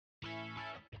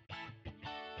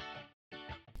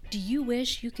Do you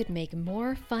wish you could make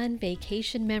more fun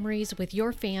vacation memories with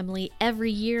your family every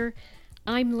year?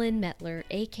 I'm Lynn Mettler,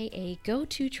 aka Go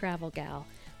To Travel Gal.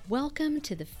 Welcome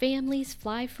to the Families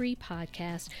Fly Free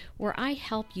podcast, where I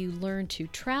help you learn to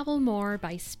travel more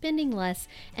by spending less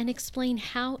and explain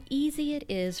how easy it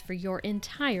is for your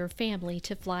entire family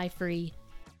to fly free.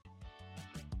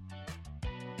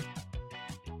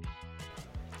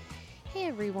 Hey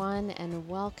everyone, and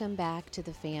welcome back to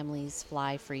the Families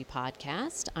Fly Free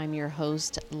podcast. I'm your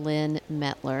host, Lynn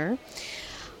Mettler.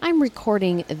 I'm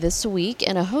recording this week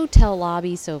in a hotel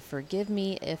lobby, so forgive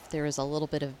me if there is a little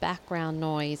bit of background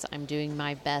noise. I'm doing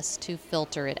my best to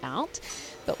filter it out.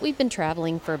 But we've been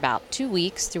traveling for about 2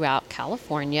 weeks throughout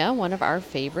California, one of our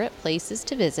favorite places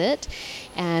to visit.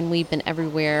 And we've been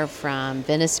everywhere from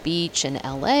Venice Beach in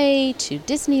LA to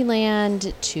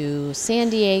Disneyland to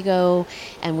San Diego.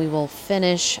 And we will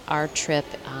finish our trip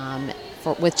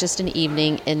with just an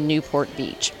evening in Newport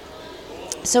Beach.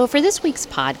 So for this week's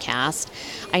podcast,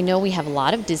 I know we have a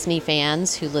lot of Disney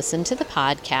fans who listen to the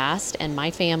podcast, and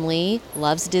my family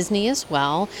loves Disney as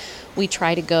well. We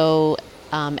try to go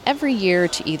every year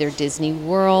to either Disney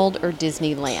World or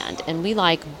Disneyland, and we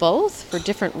like both for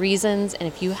different reasons. And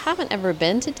if you haven't ever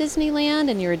been to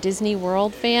Disneyland and you're a Disney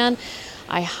World fan,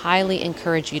 I highly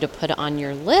encourage you to put it on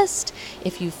your list.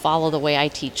 If you follow the way I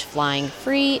teach flying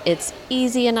free, it's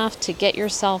easy enough to get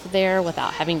yourself there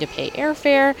without having to pay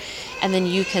airfare, and then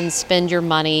you can spend your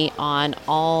money on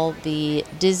all the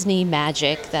Disney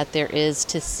magic that there is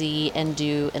to see and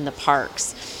do in the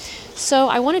parks. So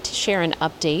I wanted to share an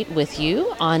update with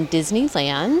you on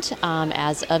Disneyland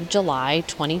as of July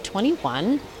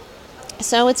 2021.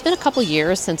 So it's been a couple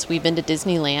years since we've been to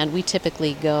Disneyland. We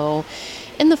typically go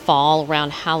in the fall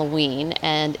around Halloween,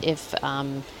 and if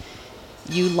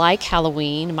you like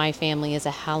Halloween, my family is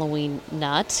a Halloween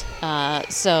nut,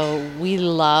 so we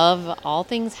love all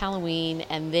things Halloween,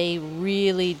 and they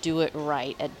really do it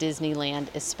right at Disneyland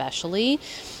especially.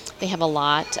 They have a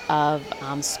lot of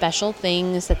special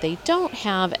things that they don't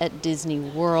have at Disney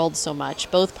World so much.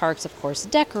 Both parks, of course,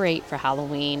 decorate for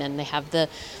Halloween, and they have the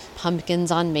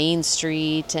pumpkins on Main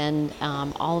Street and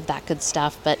all of that good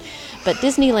stuff. But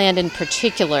Disneyland in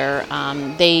particular,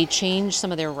 they changed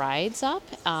some of their rides up.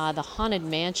 The Haunted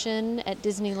Mansion at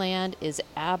Disneyland is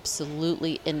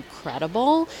absolutely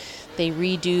incredible. They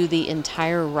redo the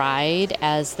entire ride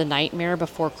as the Nightmare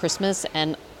Before Christmas,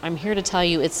 and I'm here to tell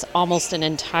you it's almost an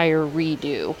entire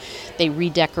redo. They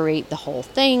redecorate the whole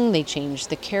thing. They change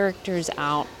the characters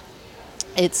out.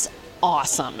 It's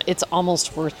awesome. It's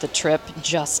almost worth the trip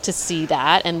just to see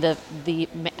that. And the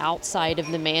outside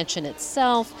of the mansion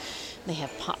itself, they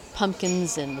have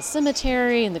pumpkins in the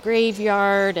cemetery and the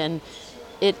graveyard, and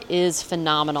it is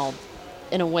phenomenal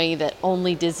in a way that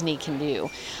only Disney can do.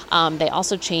 They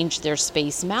also changed their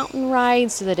Space Mountain ride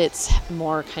so that it's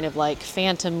more kind of like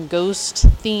Phantom Ghost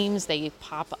themes. They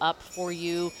pop up for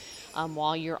you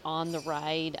while you're on the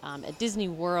ride. At Disney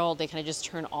World, they kind of just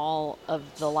turn all of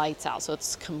the lights out, so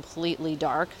it's completely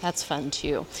dark. That's fun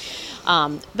too.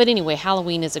 But anyway,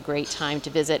 Halloween is a great time to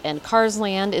visit, and Cars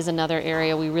Land is another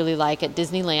area we really like at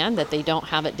Disneyland that they don't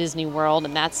have at Disney World,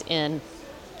 and that's in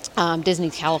Disney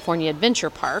California Adventure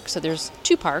Park. So there's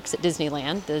two parks at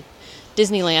Disneyland. The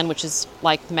Disneyland, which is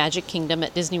like Magic Kingdom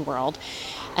at Disney World,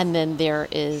 and then there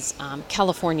is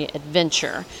California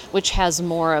Adventure, which has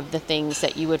more of the things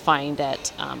that you would find at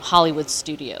Hollywood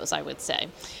Studios, I would say.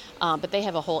 But they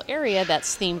have a whole area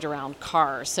that's themed around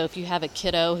cars. So if you have a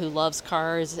kiddo who loves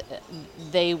cars,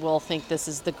 they will think this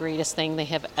is the greatest thing they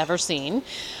have ever seen.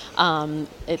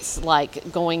 It's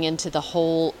like going into the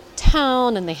whole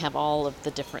town, and they have all of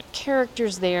the different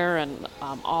characters there, and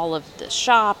all of the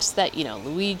shops that,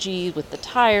 Luigi with the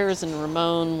tires and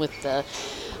Ramon with the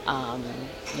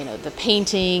the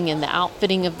painting and the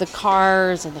outfitting of the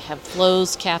cars, and they have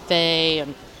Flo's Cafe,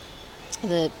 and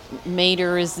the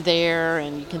Mater is there,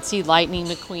 and you can see Lightning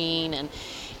McQueen. And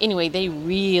anyway, they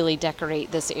really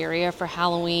decorate this area for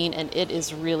Halloween, and it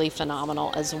is really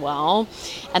phenomenal as well.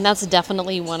 And that's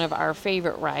definitely one of our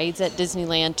favorite rides at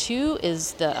Disneyland too,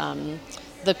 is the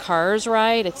Cars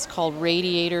ride. It's called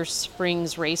Radiator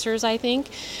Springs Racers, I think.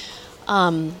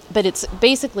 But it's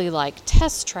basically like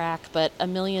Test Track, but a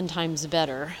million times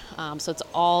better. So it's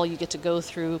all, you get to go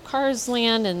through Cars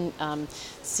Land and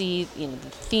see the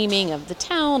theming of the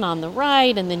town on the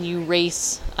ride, and then you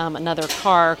race another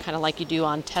car, kind of like you do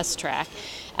on Test Track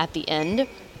at the end.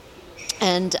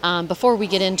 And before we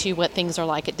get into what things are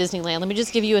like at Disneyland, let me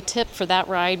just give you a tip for that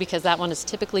ride, because that one is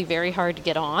typically very hard to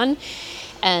get on.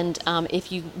 And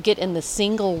if you get in the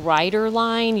single rider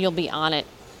line, you'll be on it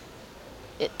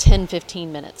 10-15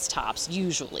 minutes tops.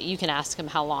 Usually you can ask them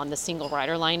how long the single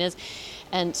rider line is.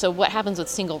 And so what happens with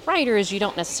single rider is you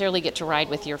don't necessarily get to ride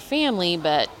with your family,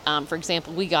 but for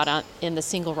example, we got on in the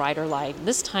single rider line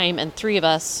this time, and 3 of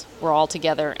us were all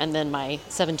together, and then my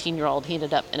 17-year-old, he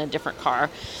ended up in a different car.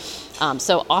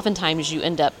 So oftentimes you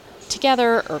end up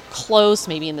together or close,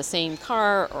 maybe in the same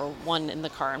car, or one in the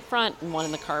car in front and one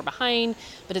in the car behind,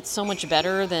 but it's so much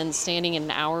better than standing in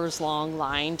an hours-long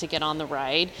line to get on the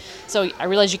ride. So I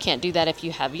realize you can't do that if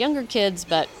you have younger kids,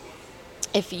 but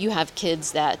if you have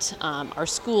kids that are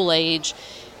school age,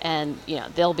 and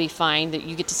they'll be fine that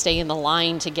you get to stay in the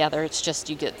line together. It's just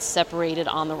you get separated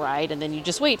on the ride, and then you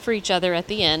just wait for each other at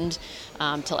the end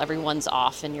till everyone's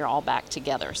off and you're all back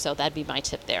together. So that'd be my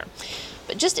tip there.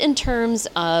 But just in terms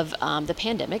of the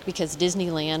pandemic, because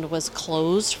Disneyland was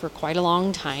closed for quite a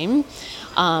long time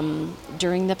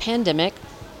during the pandemic,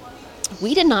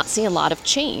 we did not see a lot of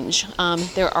change.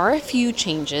 There are a few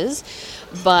changes,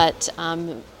 but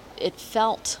it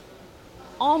felt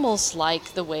almost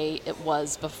like the way it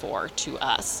was before to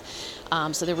us.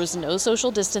 So there was no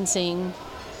social distancing,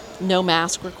 no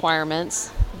mask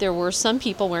requirements. There were some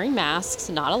people wearing masks,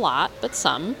 not a lot, but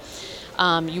some.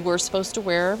 You were supposed to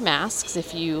wear masks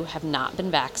if you have not been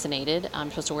vaccinated. You're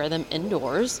supposed to wear them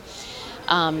indoors.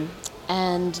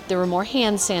 And there were more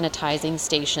hand sanitizing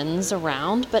stations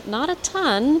around, but not a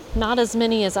ton, not as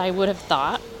many as I would have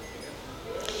thought.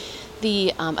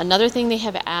 Another thing they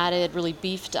have added, really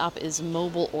beefed up, is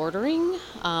mobile ordering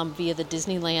via the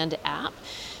Disneyland app.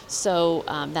 So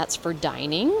that's for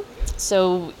dining.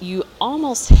 So you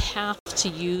almost have to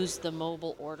use the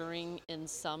mobile ordering in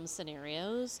some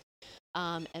scenarios.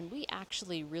 And we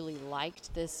actually really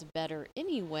liked this better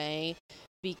anyway,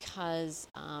 because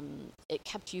it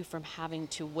kept you from having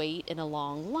to wait in a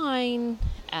long line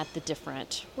at the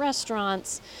different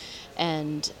restaurants,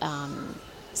 and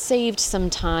saved some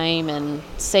time and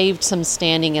saved some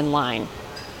standing in line.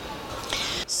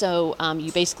 So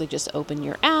you basically just open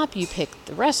your app, you pick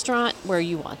the restaurant where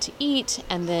you want to eat,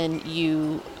 and then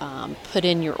you put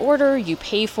in your order, you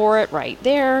pay for it right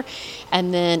there,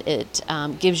 and then it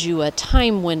gives you a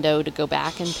time window to go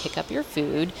back and pick up your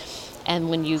food. And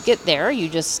when you get there, you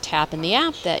just tap in the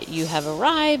app that you have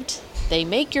arrived. They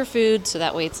make your food, so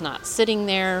that way it's not sitting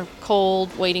there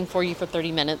cold, waiting for you for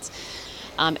 30 minutes.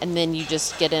 And then you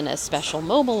just get in a special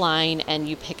mobile line and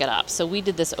you pick it up. So we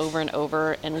did this over and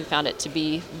over, and we found it to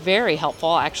be very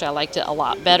helpful. Actually, I liked it a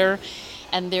lot better.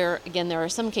 And there are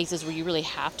some cases where you really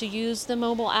have to use the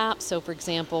mobile app. So for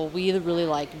example, we really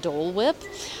like Dole Whip,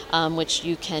 which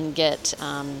you can get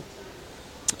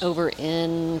over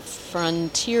in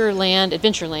Frontierland,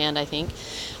 Adventureland, I think,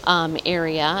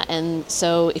 area. And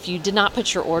so if you did not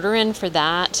put your order in for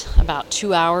that about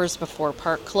 2 hours before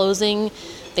park closing,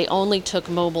 they only took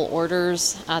mobile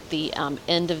orders at the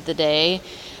end of the day,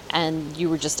 and you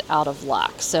were just out of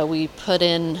luck. So we put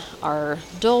in our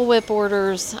Dole Whip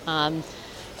orders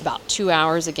about 2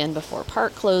 hours again before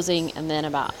park closing, and then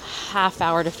about half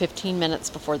hour to 15 minutes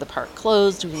before the park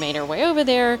closed, we made our way over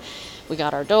there. We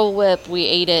got our Dole Whip, we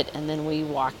ate it, and then we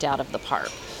walked out of the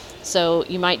park. So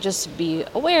you might just be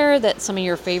aware that some of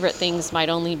your favorite things might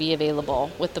only be available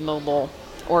with the mobile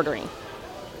ordering.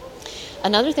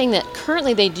 Another thing that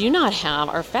currently they do not have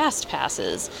are fast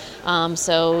passes.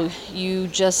 So you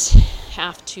just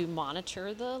have to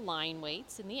monitor the line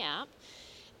waits in the app,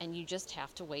 and you just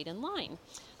have to wait in line.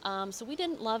 So we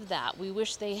didn't love that. We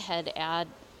wish they had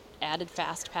added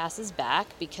fast passes back,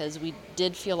 because we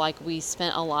did feel like we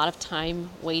spent a lot of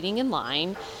time waiting in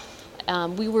line.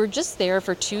 We were just there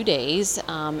for 2 days,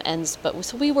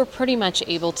 so we were pretty much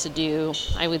able to do,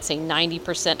 I would say,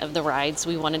 90% of the rides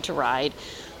we wanted to ride.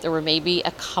 There were maybe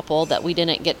a couple that we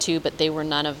didn't get to, but they were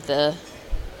none of the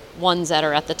ones that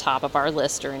are at the top of our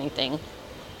list or anything,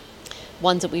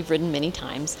 ones that we've ridden many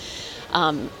times.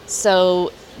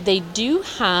 So they do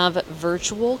have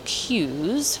virtual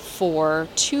queues for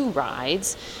 2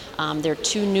 rides. Their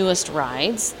 2 newest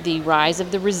rides, the Rise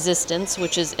of the Resistance,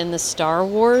 which is in the Star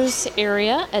Wars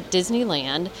area at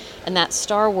Disneyland, and that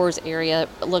Star Wars area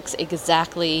looks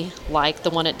exactly like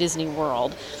the one at Disney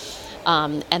World.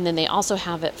 And then they also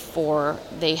have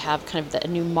they have kind of the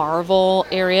new Marvel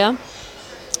area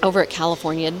over at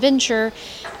California Adventure,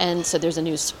 and so there's a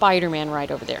new Spider-Man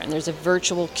ride over there, and there's a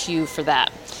virtual queue for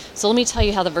that. So let me tell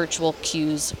you how the virtual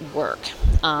queues work.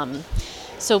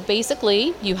 So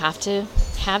basically, you have to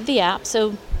have the app.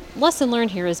 So lesson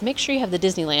learned here is make sure you have the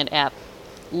Disneyland app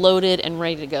loaded and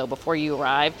ready to go before you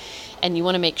arrive, and you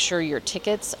want to make sure your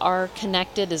tickets are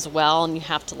connected as well, and you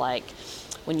have to, like,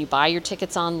 When you buy your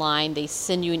tickets online, they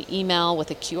send you an email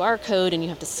with a QR code, and you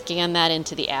have to scan that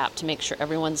into the app to make sure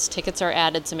everyone's tickets are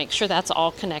added, so make sure that's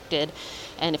all connected.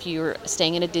 And if you're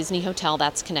staying in a Disney hotel,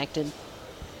 that's connected.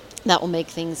 That will make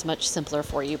things much simpler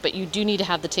for you, but you do need to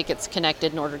have the tickets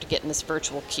connected in order to get in this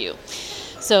virtual queue.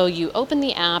 So you open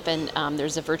the app, and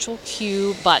there's a virtual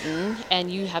queue button, and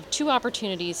you have two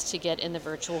opportunities to get in the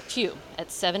virtual queue,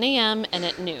 at 7 a.m. and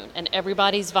at noon, and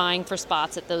everybody's vying for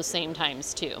spots at those same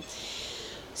times too.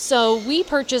 So we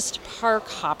purchased park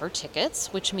hopper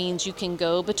tickets, which means you can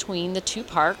go between the two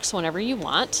parks whenever you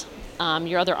want.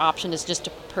 Your other option is just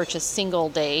to purchase single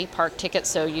day park tickets,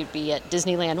 so you'd be at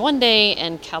Disneyland one day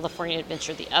and California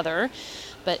Adventure the other.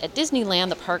 But at Disneyland,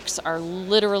 the parks are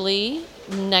literally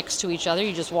next to each other.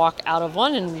 You just walk out of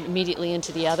one and immediately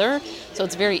into the other. So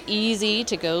it's very easy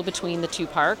to go between the two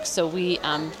parks. So we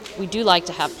do like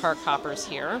to have park hoppers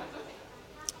here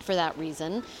for that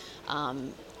reason.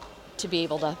 To be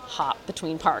able to hop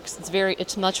between parks.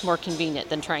 It's much more convenient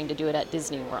than trying to do it at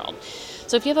Disney World.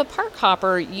 So if you have a park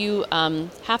hopper, you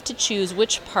have to choose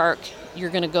which park you're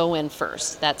going to go in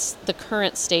first. That's the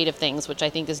current state of things, which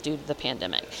I think is due to the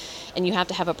pandemic. And you have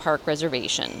to have a park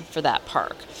reservation for that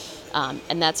park.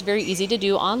 And that's very easy to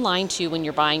do online too. When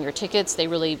you're buying your tickets, they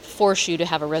really force you to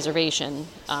have a reservation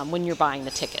when you're buying the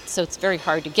tickets. So it's very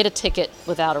hard to get a ticket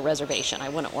without a reservation. I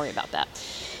wouldn't worry about that.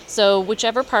 So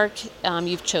whichever park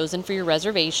you've chosen for your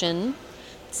reservation,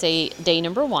 say day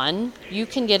number 1, you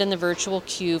can get in the virtual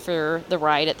queue for the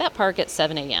ride at that park at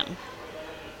 7 a.m.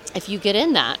 If you get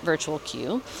in that virtual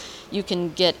queue, you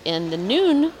can get in the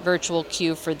noon virtual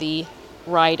queue for the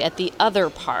ride at the other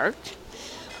park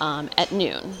at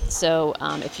noon. So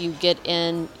if you get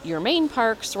in your main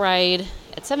park's ride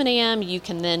at 7 a.m., you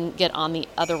can then get on the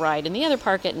other ride in the other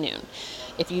park at noon.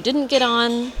 If you didn't get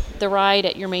on the ride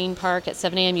at your main park at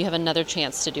 7 a.m., you have another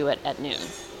chance to do it at noon.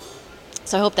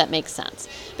 So I hope that makes sense.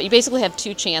 But you basically have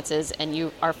two chances, and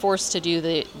you are forced to do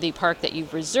the park that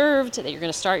you've reserved, that you're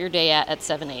going to start your day at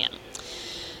 7 a.m.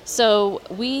 So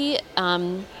we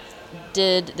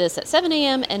did this at 7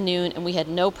 a.m. and noon, and we had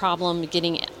no problem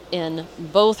getting in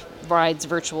both rides'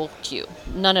 virtual queue.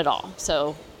 None at all.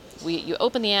 So you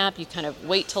open the app, you kind of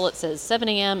wait till it says 7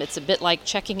 a.m. It's a bit like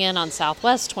checking in on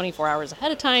Southwest 24 hours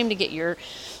ahead of time to get your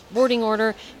boarding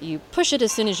order. You push it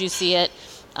as soon as you see it.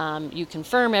 You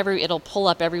confirm it'll pull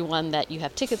up everyone that you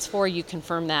have tickets for. You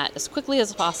confirm that as quickly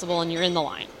as possible, and you're in the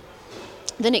line.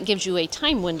 Then it gives you a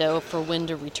time window for when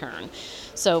to return.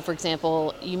 So, for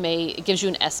example, it gives you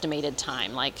an estimated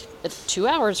time, like 2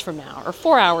 hours from now or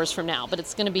 4 hours from now, but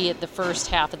it's going to be at the first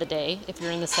half of the day if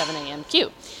you're in the 7 a.m.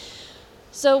 queue.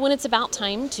 So when it's about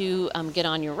time to get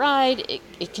on your ride,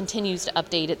 it continues to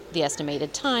update the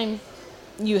estimated time.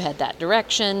 You head that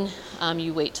direction.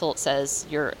 You wait till it says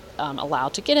you're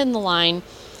allowed to get in the line.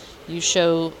 You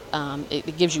show,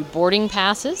 it gives you boarding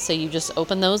passes, so you just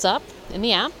open those up in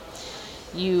the app.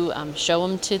 You show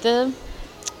them to the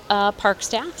park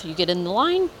staff. You get in the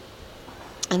line,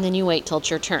 and then you wait till it's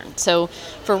your turn. So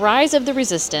for Rise of the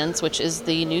Resistance, which is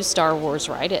the new Star Wars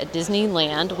ride at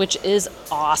Disneyland, which is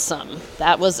awesome.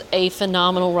 That was a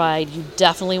phenomenal ride. You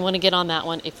definitely want to get on that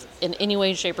one if in any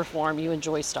way, shape, or form you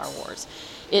enjoy Star Wars.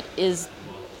 It is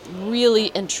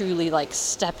really and truly like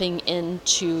stepping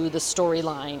into the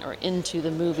storyline or into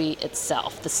the movie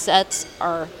itself. The sets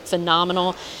are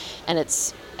phenomenal, and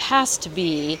it has to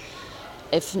be,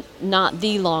 if not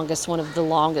the longest, one of the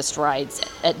longest rides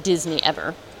at Disney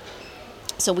ever.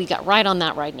 So we got right on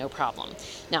that ride, no problem.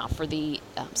 Now, for the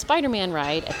Spider-Man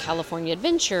ride at California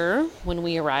Adventure, when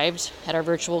we arrived at our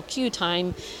virtual queue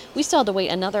time, we still had to wait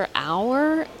another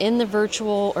hour in the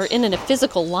virtual, or in a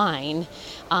physical line.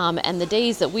 And the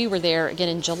days that we were there, again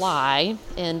in July,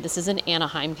 and this is in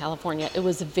Anaheim, California, it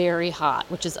was very hot,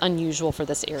 which is unusual for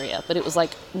this area, but it was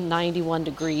like 91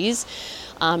 degrees.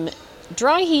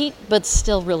 Dry heat, but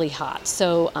still really hot.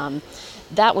 So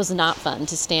that was not fun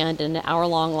to stand in an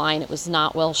hour-long line. It was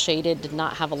not well shaded, did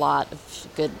not have a lot of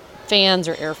good fans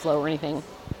or airflow or anything,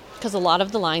 because a lot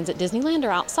of the lines at Disneyland are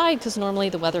outside, because normally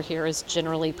the weather here is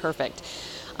generally perfect.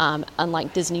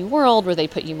 Unlike Disney World, where they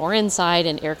put you more inside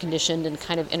and air-conditioned and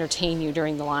kind of entertain you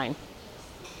during the line.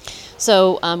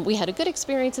 So we had a good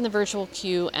experience in the virtual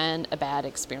queue and a bad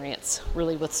experience,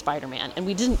 really, with Spider-Man. And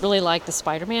we didn't really like the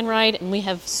Spider-Man ride, and we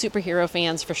have superhero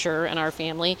fans for sure in our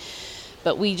family.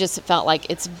 But we just felt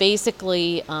like it's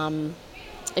basically,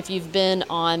 if you've been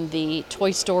on the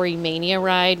Toy Story Mania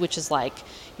ride, which is like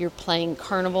you're playing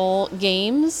carnival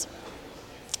games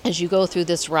as you go through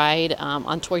this ride.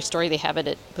 On Toy Story, they have it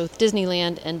at both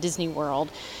Disneyland and Disney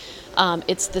World.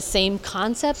 It's the same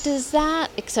concept as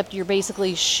that, except you're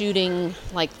basically shooting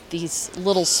like these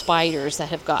little spiders that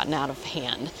have gotten out of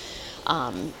hand.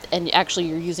 And actually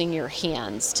you're using your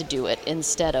hands to do it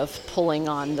instead of pulling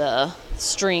on the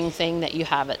string thing that you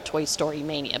have at Toy Story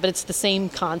Mania. But it's the same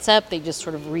concept. They just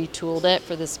sort of retooled it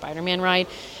for the Spider-Man ride.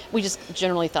 We just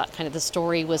generally thought kind of the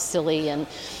story was silly, and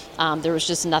there was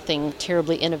just nothing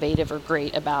terribly innovative or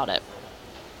great about it.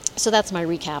 So that's my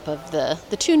recap of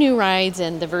the two new rides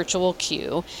and the virtual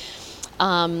queue.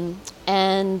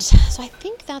 And so I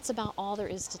think that's about all there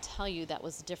is to tell you that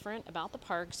was different about the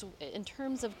parks. In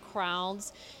terms of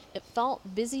crowds, it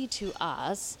felt busy to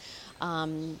us.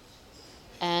 And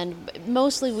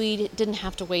mostly we didn't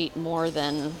have to wait more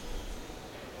than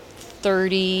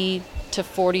 30 to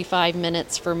 45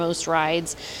 minutes for most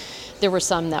rides. There were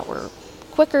some that were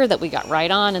quicker that we got right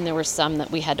on, and there were some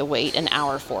that we had to wait an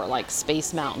hour for, like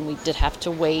Space Mountain. We did have to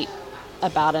wait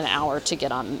about an hour to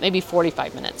get on, maybe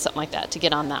 45 minutes, something like that, to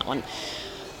get on that one.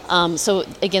 So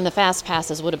again, the fast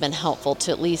passes would have been helpful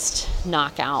to at least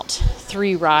knock out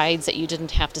 3 rides that you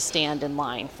didn't have to stand in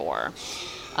line for.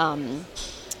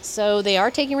 So they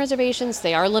are taking reservations,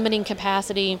 they are limiting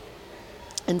capacity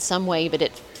in some way, but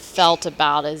it felt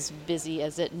about as busy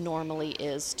as it normally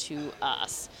is to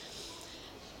us.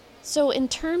 So in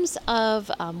terms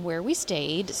of where we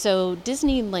stayed, so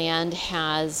Disneyland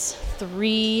has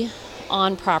 3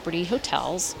 on-property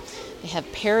hotels. They have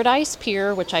Paradise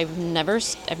Pier, which I've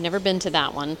never been to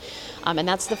that one, and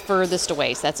that's the furthest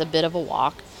away, so that's a bit of a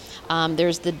walk.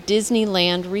 There's the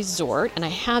Disneyland Resort, and I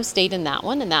have stayed in that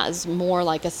one, and that is more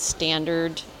like a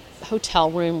standard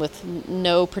hotel room with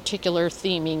no particular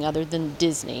theming other than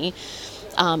Disney,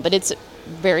 but it's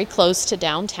very close to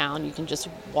downtown. You can just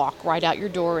walk right out your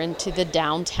door into the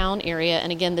downtown area.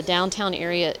 And again, the downtown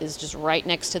area is just right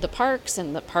next to the parks,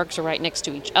 and the parks are right next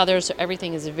to each other. So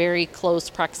everything is very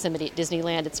close proximity at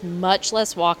Disneyland. It's much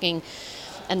less walking,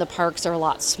 and the parks are a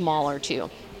lot smaller too.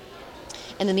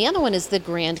 And then the other one is the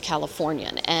Grand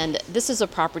Californian. And this is a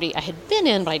property I had been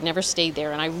in, but I'd never stayed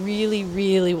there. And I really,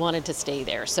 really wanted to stay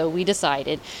there. So we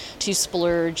decided to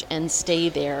splurge and stay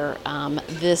there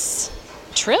this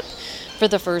trip for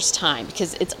the first time,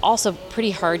 because it's also pretty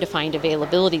hard to find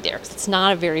availability there, because it's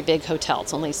not a very big hotel.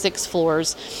 It's only 6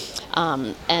 floors.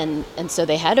 And so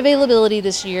they had availability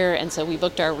this year, and so we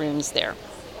booked our rooms there.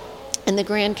 And the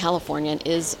Grand Californian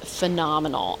is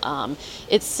phenomenal.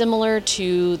 It's similar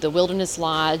to the Wilderness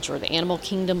Lodge or the Animal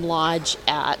Kingdom Lodge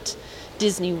at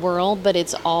Disney World, but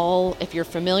it's all, if you're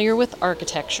familiar with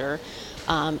architecture,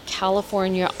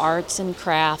 California arts and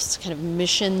crafts, kind of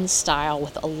mission style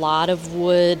with a lot of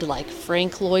wood, like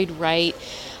Frank Lloyd Wright.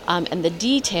 And the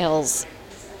details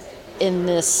in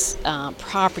this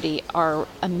property are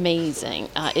amazing.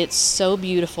 It's so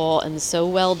beautiful and so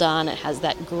well done. It has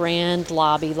that grand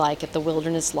lobby like at the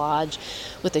Wilderness Lodge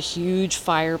with a huge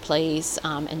fireplace,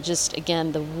 and just,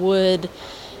 again, the wood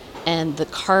and the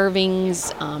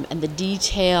carvings and the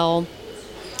detail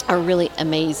are really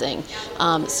amazing.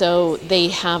 So they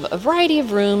have a variety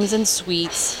of rooms and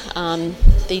suites.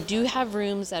 They do have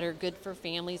rooms that are good for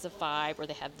families of 5, where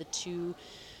they have the 2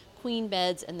 queen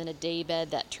beds and then a day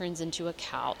bed that turns into a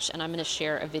couch, and I'm going to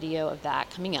share a video of that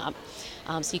coming up,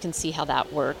 so you can see how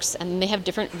that works. And they have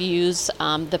different views.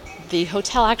 The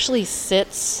hotel actually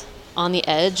sits on the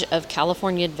edge of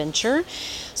California Adventure,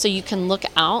 so you can look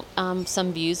out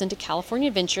some views into California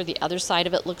Adventure. The other side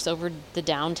of it looks over the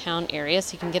downtown area,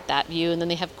 so you can get that view, and then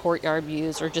they have courtyard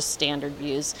views or just standard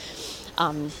views.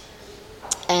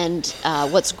 And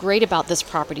what's great about this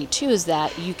property too is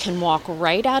that you can walk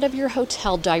right out of your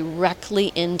hotel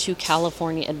directly into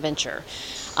California Adventure.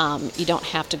 You don't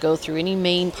have to go through any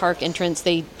main park entrance.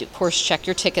 They, of course, check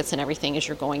your tickets and everything as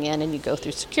you're going in, and you go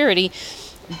through security.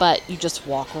 But you just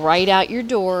walk right out your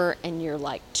door, and you're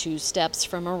like 2 steps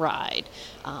from a ride.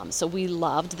 So we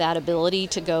loved that ability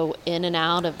to go in and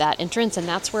out of that entrance, and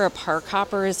that's where a park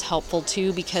hopper is helpful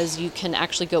too, because you can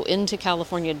actually go into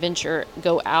California Adventure,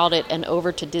 go out it, and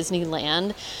over to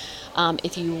Disneyland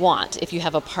if you want, if you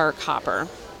have a park hopper.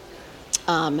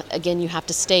 Again, you have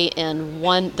to stay in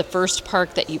the first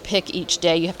park that you pick each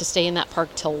day. You have to stay in that park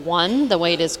till 1, the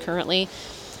way it is currently.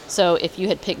 So if you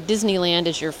had picked Disneyland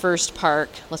as your first park,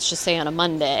 let's just say on a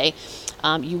Monday,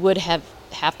 you would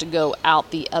have to go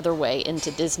out the other way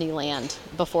into Disneyland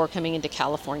before coming into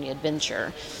California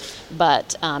Adventure.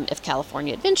 But if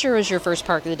California Adventure is your first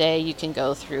park of the day, you can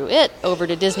go through it over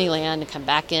to Disneyland and come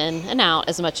back in and out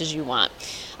as much as you want.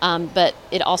 But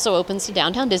it also opens to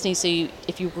downtown Disney, so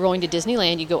if you're going to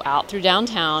Disneyland, you go out through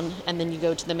downtown, and then you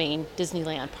go to the main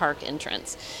Disneyland park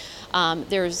entrance.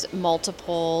 There's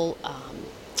multiple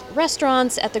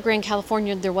restaurants at the Grand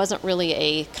Californian, there wasn't really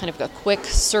a kind of a quick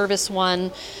service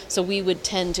one. So we would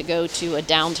tend to go to a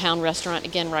downtown restaurant,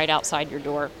 again, right outside your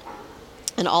door.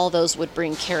 And all of those would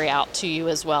bring carry out to you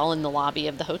as well in the lobby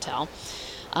of the hotel.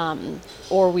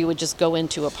 Or we would just go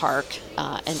into a park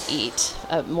and eat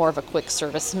more of a quick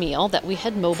service meal that we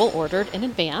had mobile ordered in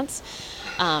advance.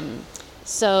 And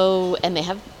they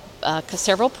have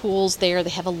several pools there.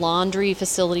 They have a laundry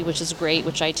facility, which is great,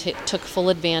 which I took full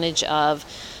advantage of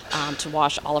to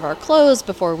wash all of our clothes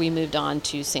before we moved on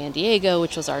to San Diego,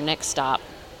 which was our next stop.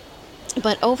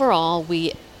 But overall,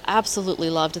 we absolutely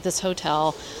loved this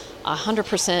hotel.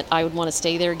 100% I would want to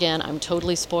stay there again. I'm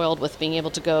totally spoiled with being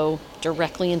able to go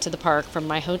directly into the park from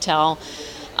my hotel.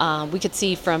 We could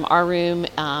see from our room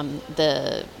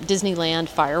the Disneyland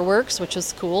fireworks, which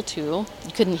was cool too.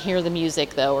 You couldn't hear the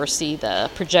music though or see the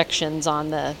projections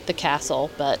on the castle,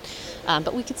 but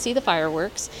we could see the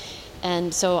fireworks.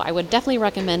 And so I would definitely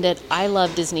recommend it. I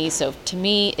love Disney, so to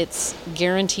me, it's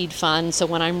guaranteed fun. So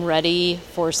when I'm ready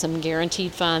for some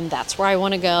guaranteed fun, that's where I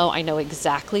want to go. I know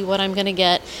exactly what I'm going to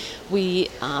get. We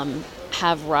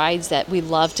have rides that we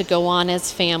love to go on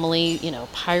as family,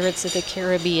 Pirates of the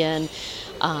Caribbean,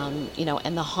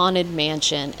 and the Haunted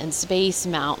Mansion and Space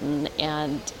Mountain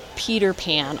and Peter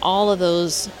Pan, all of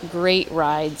those great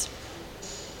rides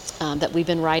that we've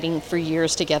been riding for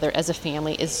years together as a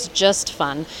family. Is just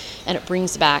fun, and it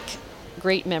brings back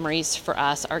great memories for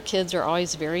us. Our kids are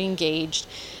always very engaged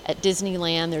at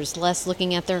Disneyland. There's less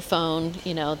looking at their phone,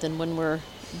 than when we're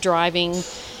driving,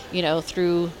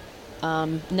 through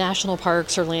national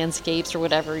parks or landscapes or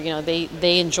whatever.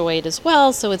 They enjoy it as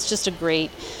well. So it's just a great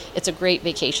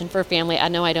vacation for a family. I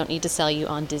know I don't need to sell you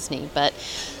on Disney, but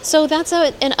so that's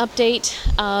an update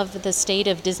of the state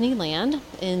of Disneyland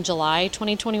in July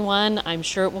 2021. I'm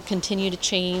sure it will continue to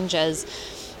change as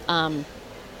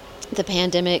the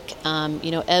pandemic,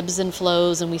 ebbs and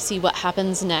flows, and we see what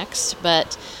happens next.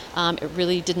 But it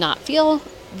really did not feel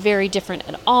very different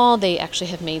at all. They actually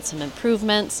have made some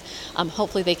improvements.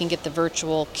 Hopefully they can get the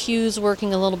virtual queues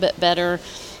working a little bit better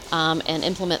and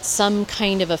implement some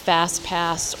kind of a fast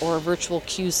pass or virtual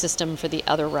queue system for the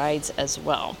other rides as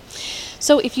well.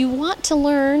 So if you want to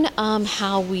learn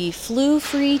how we flew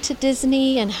free to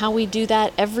Disney and how we do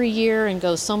that every year and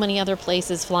go so many other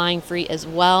places flying free as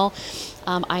well,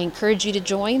 I encourage you to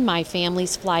join my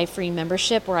Families Fly Free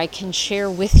membership, where I can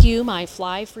share with you my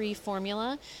fly free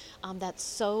formula. That's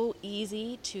so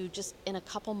easy to just in a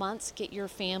couple months get your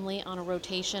family on a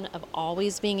rotation of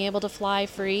always being able to fly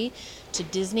free to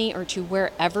Disney or to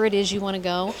wherever it is you want to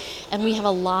go. And we have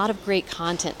a lot of great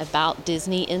content about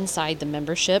Disney inside the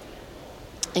membership,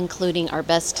 including our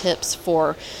best tips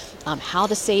for how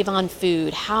to save on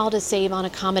food, how to save on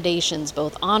accommodations,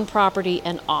 both on property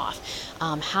and off,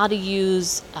 how to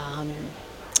use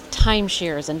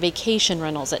timeshares and vacation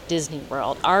rentals at Disney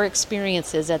World, our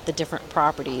experiences at the different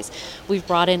properties. We've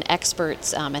brought in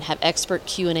experts and have expert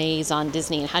Q&As on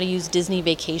Disney and how to use Disney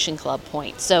Vacation Club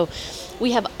points. So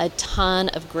we have a ton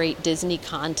of great Disney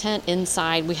content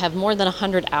inside. We have more than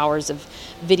 100 hours of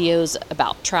videos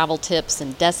about travel tips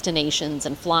and destinations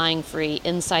and flying free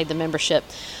inside the membership,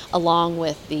 along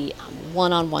with the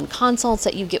one-on-one consults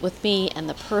that you get with me and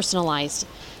the personalized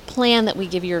plan that we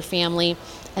give your family,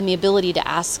 and the ability to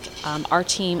ask our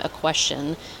team a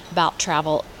question about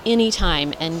travel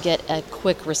anytime and get a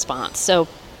quick response. So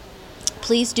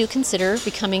please do consider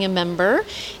becoming a member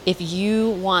if you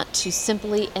want to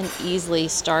simply and easily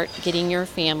start getting your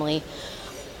family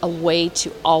a way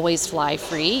to always fly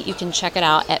free. You can check it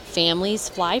out at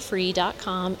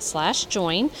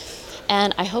familiesflyfree.com/join.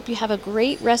 And I hope you have a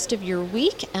great rest of your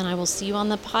week, and I will see you on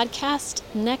the podcast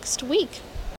next week.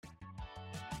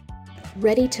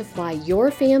 Ready to fly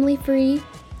your family free?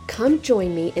 Come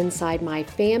join me inside my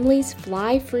Families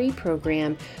Fly Free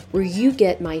program, where you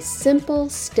get my simple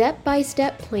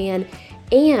step-by-step plan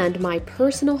and my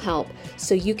personal help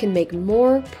so you can make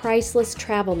more priceless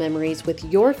travel memories with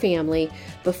your family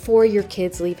before your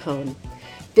kids leave home.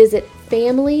 Visit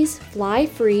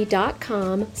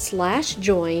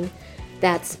familiesflyfree.com/join.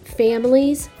 That's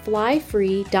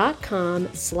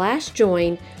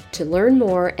familiesflyfree.com/join to learn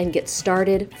more and get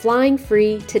started flying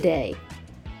free today.